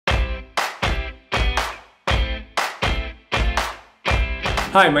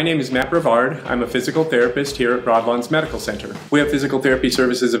Hi, my name is Matt Bravard. I'm a physical therapist here at Broadlawns Medical Center. We have physical therapy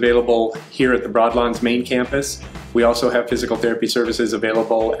services available here at the Broadlawns main campus. We also have physical therapy services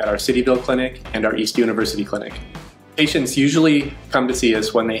available at our Cityville Clinic and our East University Clinic. Patients usually come to see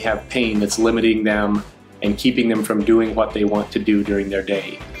us when they have pain that's limiting them and keeping them from doing what they want to do during their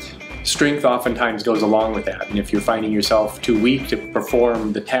day. Strength oftentimes goes along with that, and if you're finding yourself too weak to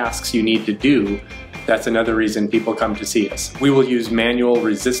perform the tasks you need to do, that's another reason people come to see us. We will use manual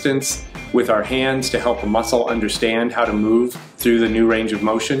resistance with our hands to help a muscle understand how to move through the new range of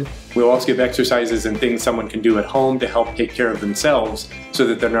motion. We'll also give exercises and things someone can do at home to help take care of themselves so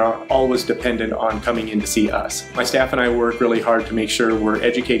that they're not always dependent on coming in to see us. My staff and I work really hard to make sure we're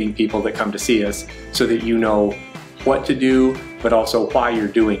educating people that come to see us so that you know what to do, but also why you're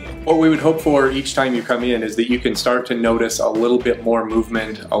doing it. What we would hope for each time you come in is that you can start to notice a little bit more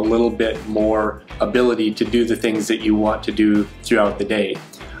movement, a little bit more ability to do the things that you want to do throughout the day.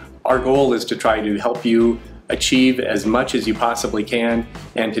 Our goal is to try to help you achieve as much as you possibly can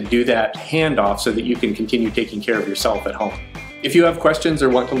and to do that handoff so that you can continue taking care of yourself at home. If you have questions or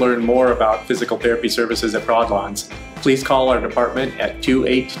want to learn more about physical therapy services at Broadlawns, please call our department at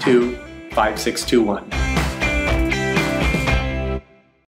 282-5621.